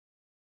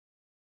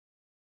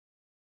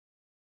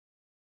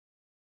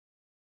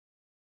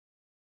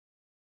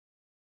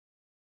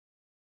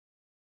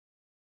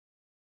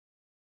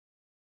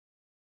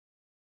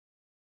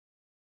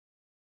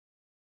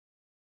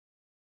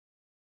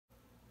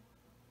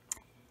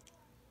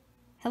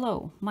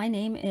Hello, my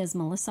name is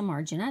Melissa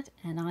Marginet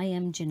and I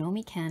am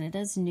Janome,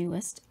 Canada's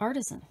newest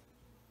artisan.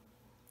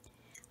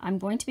 I'm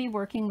going to be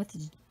working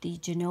with the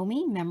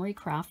Janome Memory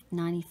Craft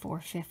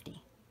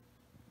 9450.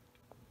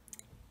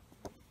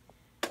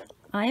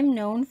 I am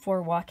known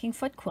for Walking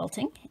Foot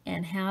Quilting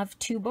and have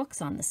two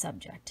books on the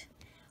subject.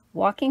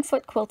 Walking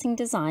Foot Quilting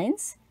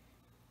Designs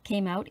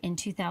came out in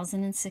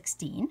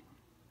 2016.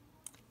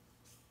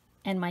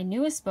 And my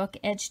newest book,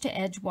 Edge to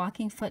Edge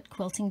Walking Foot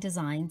Quilting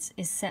Designs,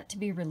 is set to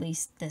be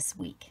released this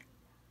week.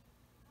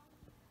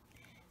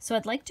 So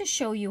I'd like to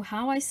show you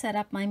how I set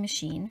up my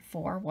machine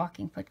for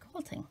Walking Foot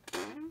Quilting.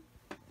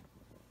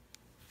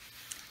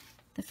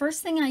 The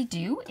first thing I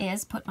do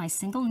is put my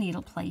single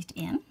needle plate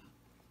in,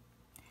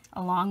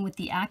 along with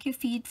the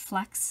AccuFeed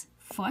Flex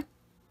foot,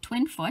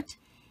 twin foot,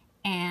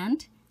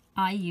 and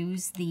I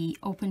use the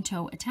open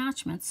toe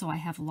attachment so I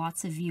have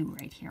lots of view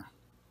right here.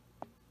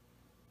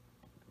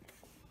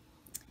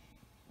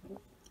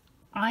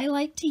 I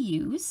like to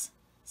use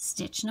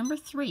stitch number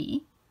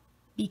 3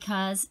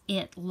 because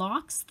it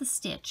locks the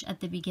stitch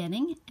at the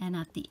beginning and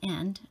at the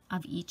end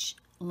of each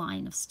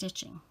line of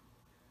stitching.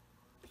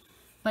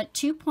 But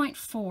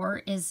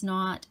 2.4 is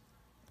not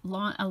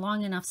a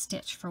long enough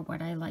stitch for what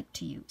I like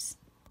to use.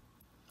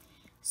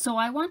 So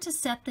I want to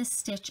set this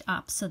stitch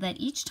up so that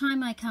each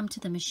time I come to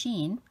the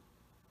machine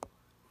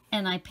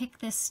and I pick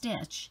this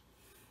stitch,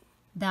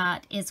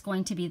 that is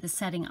going to be the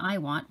setting I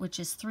want, which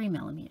is 3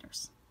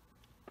 millimeters.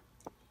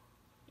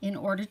 In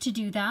order to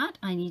do that,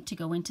 I need to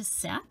go into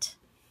Set,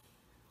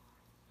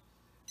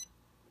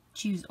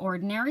 choose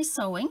Ordinary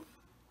Sewing,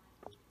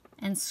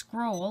 and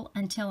scroll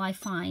until I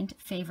find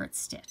Favorite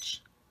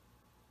Stitch.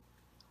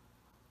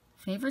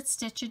 Favorite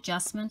Stitch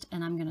Adjustment,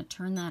 and I'm going to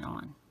turn that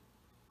on.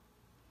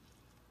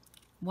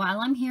 While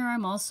I'm here,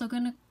 I'm also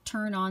going to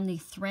turn on the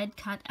Thread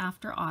Cut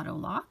After Auto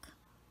Lock.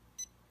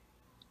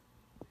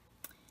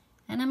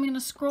 And I'm going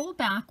to scroll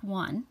back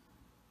one.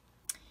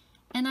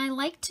 And I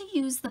like to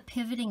use the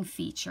pivoting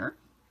feature.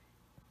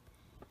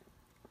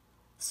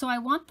 So I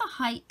want the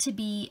height to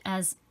be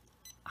as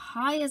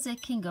high as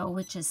it can go,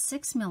 which is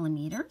 6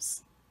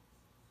 millimeters.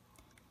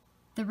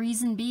 The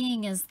reason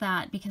being is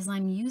that because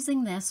I'm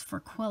using this for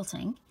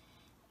quilting,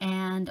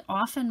 and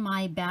often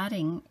my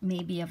batting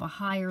may be of a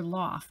higher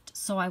loft,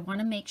 so I want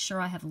to make sure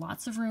I have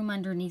lots of room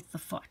underneath the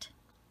foot.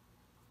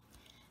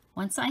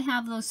 Once I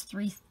have those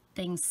 3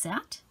 things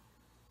set,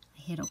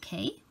 I hit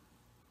OK,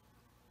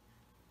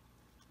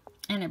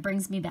 and it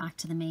brings me back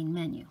to the main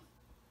menu.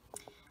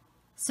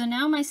 So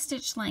now my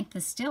stitch length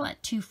is still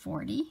at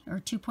 240 or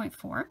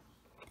 2.4.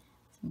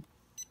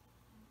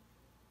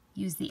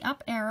 Use the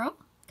up arrow,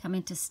 come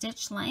into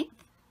stitch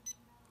length.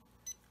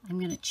 I'm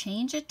going to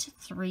change it to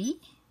 3.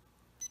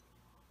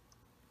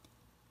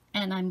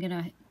 And I'm going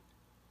to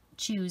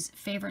choose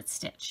Favorite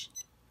Stitch.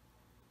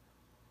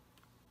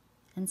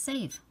 And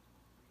save.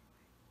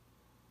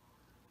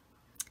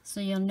 So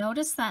you'll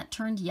notice that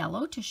turned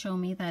yellow to show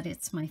me that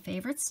it's my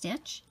favorite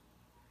stitch.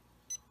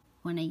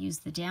 When I use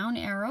the down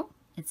arrow,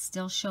 it's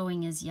still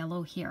showing as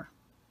yellow here.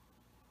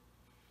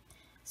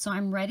 So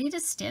I'm ready to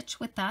stitch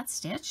with that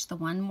stitch. The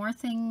one last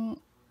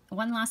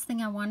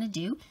thing I want to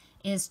do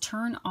is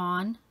turn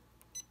on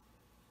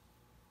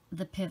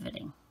the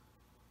pivoting.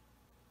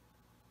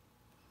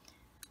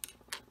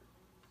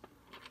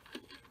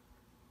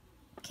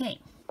 Okay,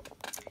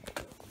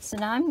 so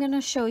now I'm going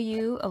to show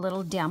you a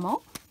little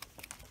demo.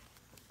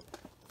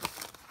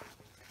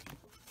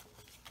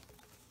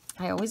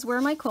 I always wear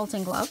my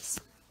quilting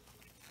gloves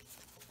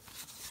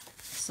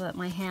so that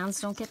my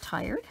hands don't get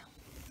tired.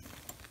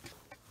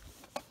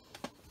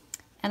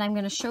 And I'm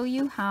going to show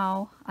you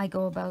how I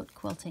go about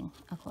quilting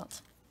a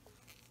quilt.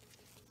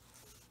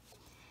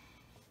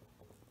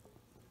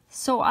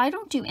 So I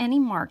don't do any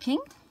marking.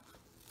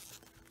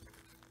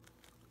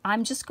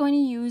 I'm just going to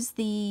use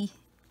the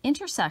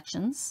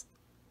intersections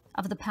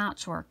of the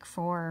patchwork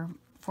for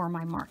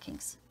my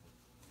markings.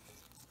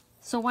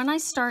 So when I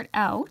start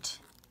out,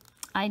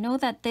 I know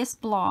that this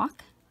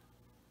block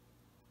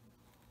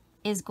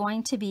is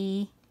going to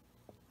be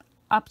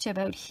up to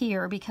about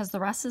here because the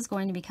rest is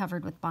going to be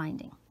covered with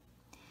binding.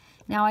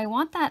 Now I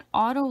want that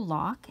auto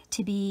lock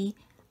to be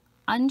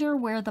under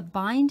where the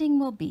binding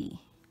will be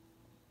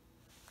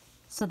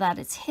so that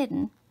it's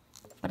hidden,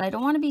 but I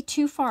don't want to be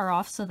too far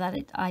off so that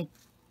I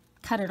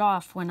cut it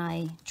off when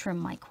I trim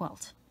my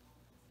quilt.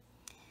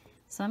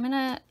 So I'm going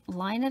to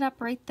line it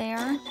up right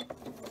there,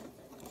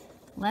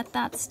 let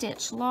that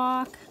stitch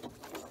lock,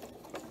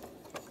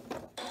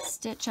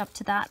 stitch up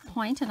to that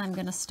point, and I'm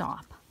going to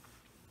stop.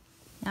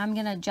 Now I'm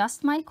going to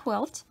adjust my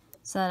quilt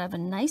so that I have a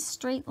nice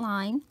straight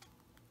line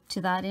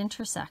to that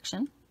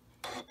intersection.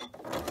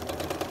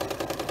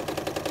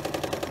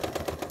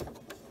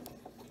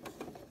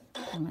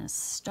 I'm going to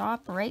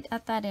stop right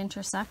at that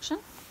intersection.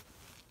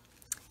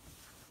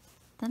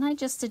 Then I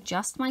just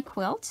adjust my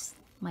quilt.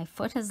 My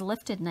foot has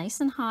lifted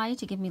nice and high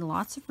to give me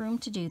lots of room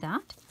to do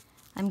that.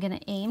 I'm going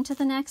to aim to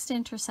the next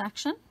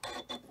intersection.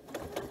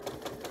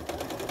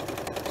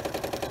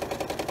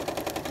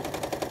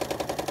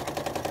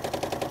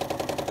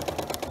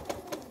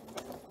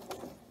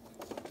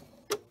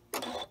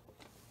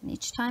 And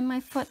each time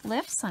my foot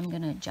lifts, I'm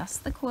going to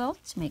adjust the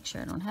quilt to make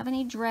sure I don't have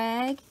any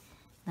drag,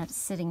 that it's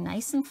sitting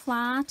nice and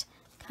flat,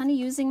 kind of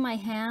using my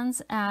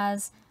hands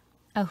as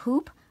a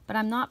hoop, but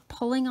I'm not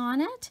pulling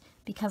on it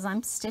because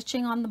I'm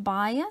stitching on the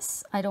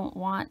bias. I don't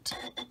want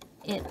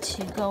it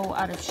to go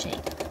out of shape.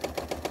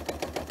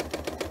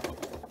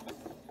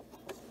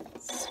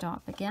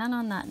 Stop again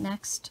on that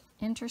next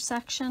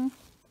intersection.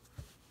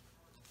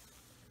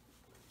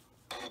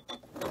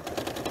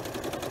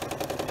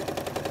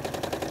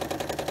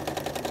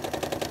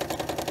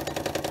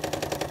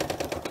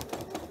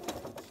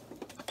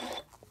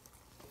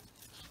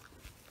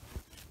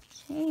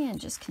 Okay, and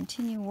just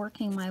continue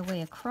working my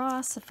way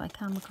across. If I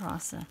come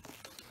across a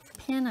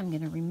pin, I'm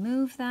going to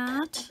remove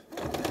that.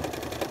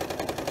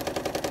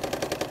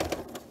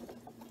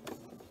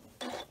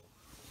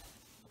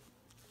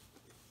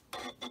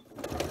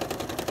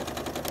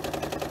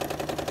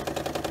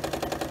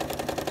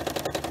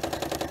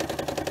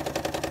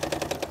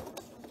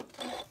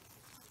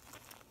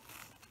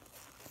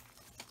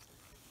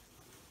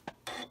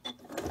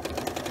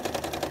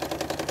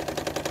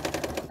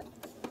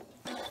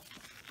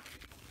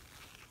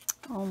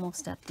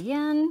 Almost at the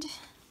end.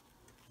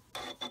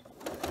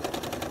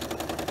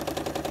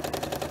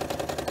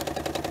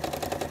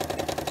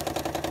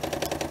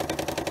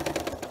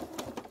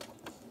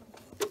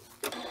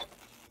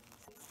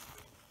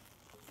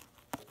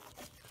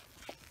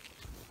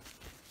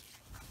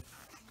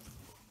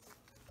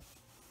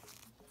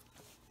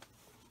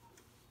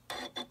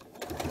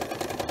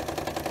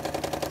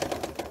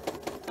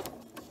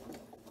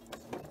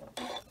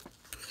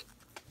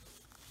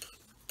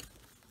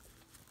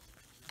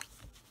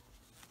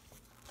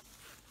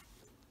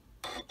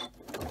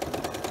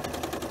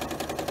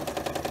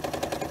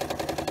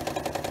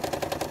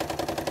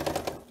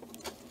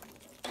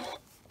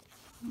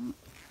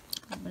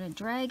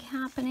 Drag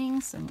happening,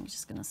 so I'm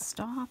just going to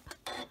stop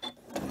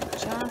and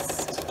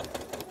adjust.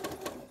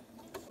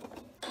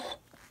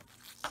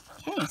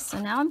 Okay, so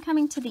now I'm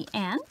coming to the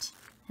end,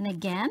 and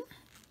again,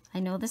 I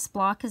know this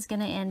block is going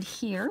to end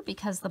here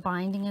because the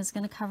binding is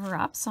going to cover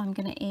up, so I'm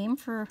going to aim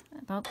for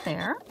about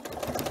there.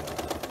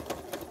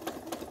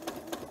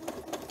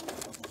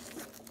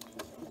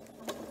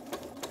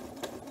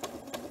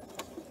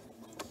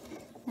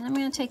 And I'm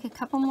going to take a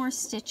couple more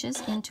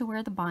stitches into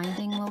where the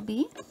binding will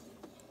be.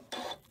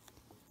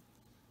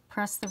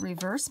 Press the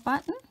reverse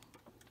button,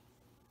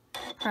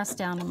 press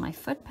down on my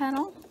foot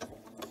pedal,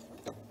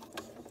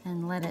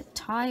 and let it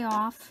tie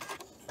off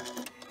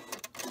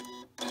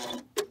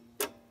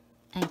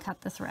and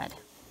cut the thread.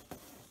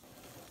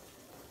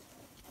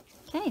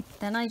 Okay,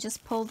 then I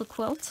just pull the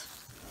quilt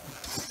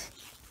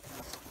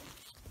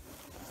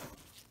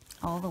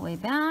all the way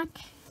back,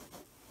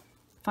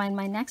 find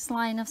my next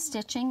line of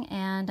stitching,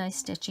 and I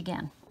stitch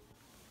again.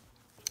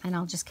 And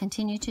I'll just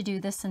continue to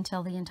do this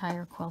until the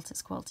entire quilt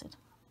is quilted.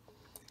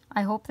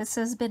 I hope this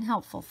has been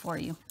helpful for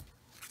you.